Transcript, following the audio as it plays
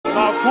Dear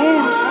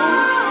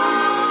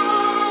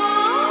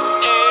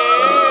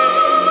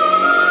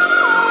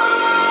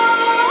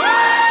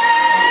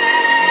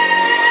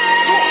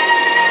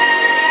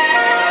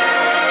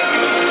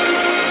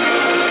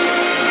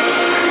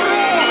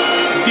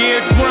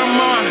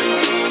grandma,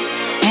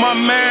 my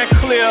mind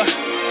clear.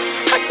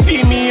 I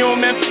see me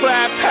on that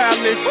fly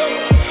palace,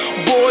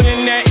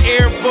 boarding that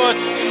Airbus.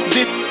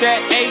 This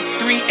that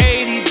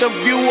A380, the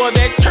view of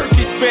that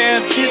Turkish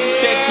bath. This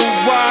that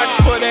garage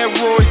for that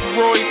Rolls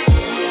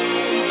Royce.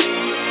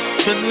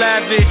 The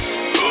lavish,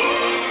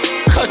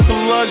 custom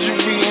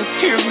luxury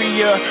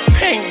interior,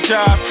 paint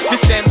jobs.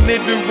 This that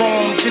living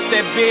room, this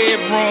that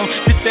bedroom,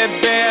 this that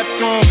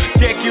bathroom,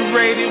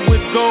 decorated with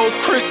gold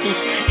crystals.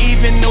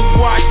 Even the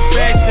wash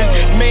basin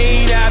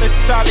made out of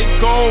solid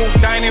gold.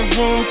 Dining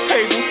room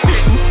table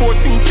sitting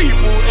 14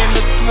 people in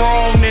the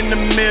throne in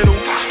the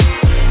middle.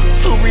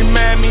 To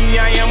remind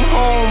me I am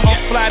home, I'm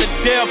fly to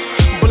death.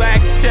 Black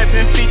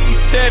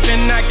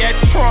 757, I got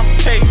Trump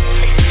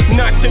taste.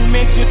 Not to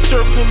mention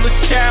circular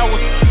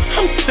showers,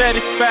 I'm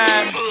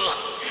satisfied.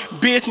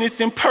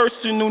 Business and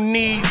personal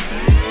needs.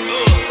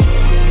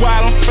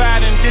 While I'm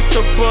fighting this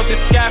above the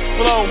sky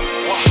flow.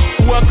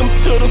 Welcome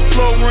to the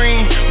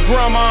Florine,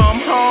 grandma, I'm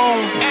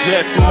home.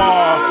 Just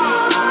Marv,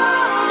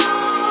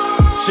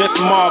 just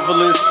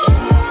marvelous.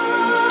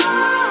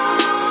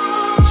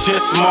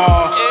 Just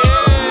Marv,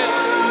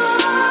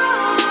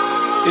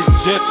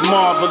 it's just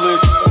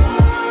marvelous.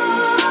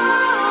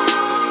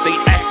 They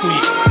ask me,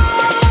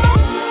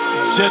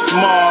 just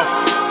Marv,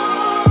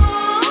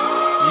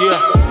 yeah,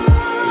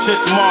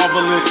 just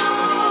marvelous.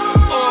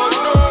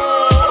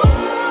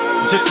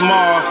 Just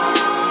Marv,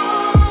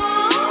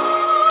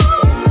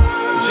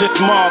 just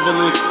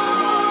marvelous.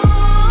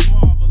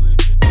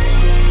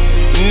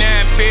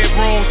 9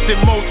 bedrooms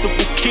and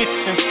multiple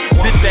kitchens.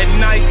 This that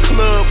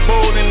nightclub,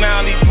 bowling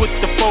alley with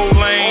the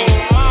 4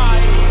 lanes.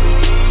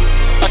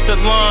 A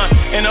salon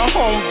and a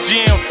home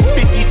gym,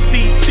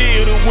 50-seat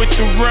theater with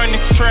the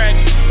running track.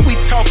 We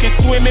talking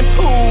swimming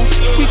pools,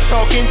 we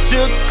talking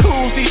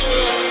jacuzzis.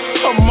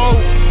 A moat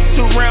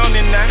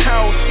surrounding the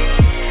house,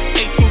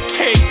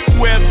 18K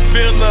square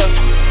villa,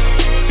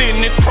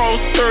 sitting across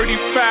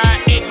 35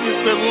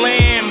 acres of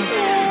land.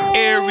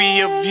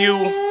 Area view,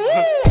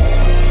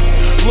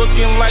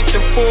 looking like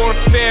the Ford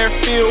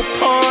Fairfield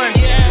pond.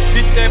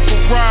 This that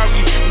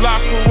Ferrari, La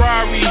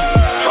Ferrari.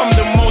 I'm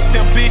the most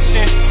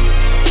ambitious,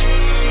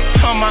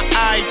 I'm an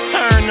eye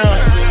turner,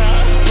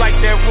 like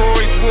that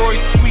Rolls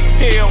Royce sweet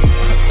tail.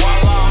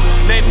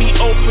 Let me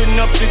open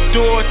up the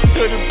door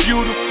to the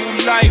beautiful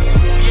life.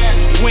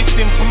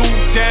 Winston blue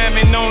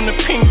diamond on the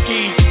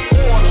pinky,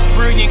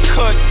 brilliant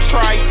cut,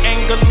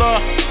 triangular.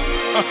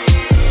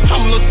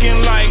 I'm looking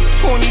like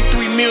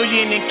 23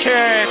 million in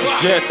cash.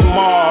 Just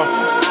Marv,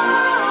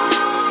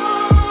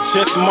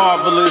 just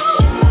marvelous.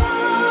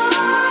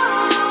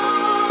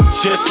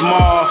 Just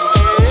Marv,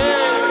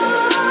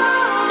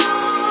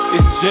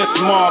 it's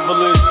just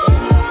marvelous.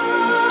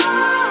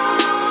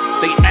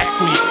 They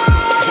ask me,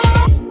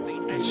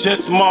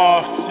 just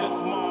Marv,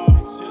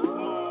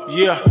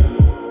 yeah,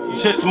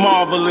 just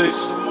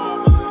marvelous.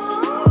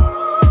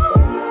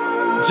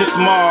 Just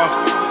Marv,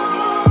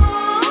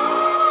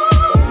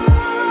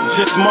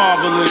 just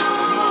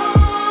marvelous.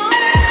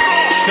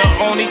 The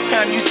only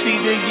time you see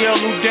the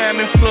yellow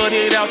diamond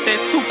flooded out that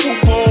Super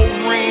Bowl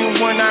ring.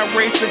 When I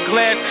raise the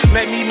glass,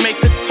 let me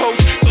make a toast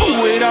to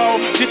it all.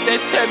 This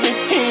that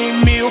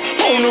 17 mil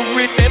on the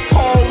wrist, that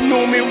Paul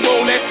Newman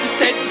Rolex. This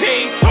that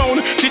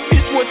Daytona, this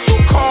is what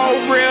you call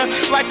rare.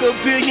 Like a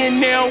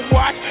billionaire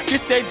watch,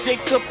 this that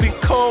Jacob and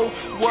Cole.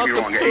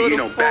 Welcome to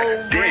the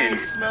fold ring.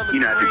 Smell the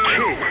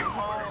greens.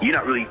 You're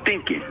not really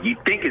thinking. You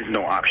think it's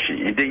no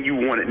option, and then you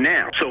want it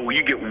now. So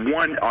you get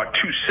 1 or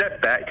 2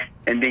 setbacks,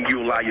 and then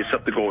you allow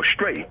yourself to go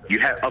astray. You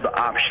have other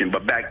options,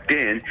 but back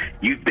then,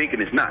 you thinking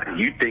it's not.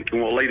 You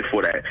thinking, well, later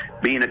for that.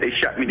 Being that they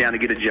shot me down to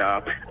get a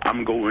job,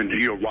 I'm going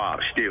to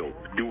rob still.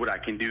 Do what I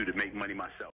can do to make money myself.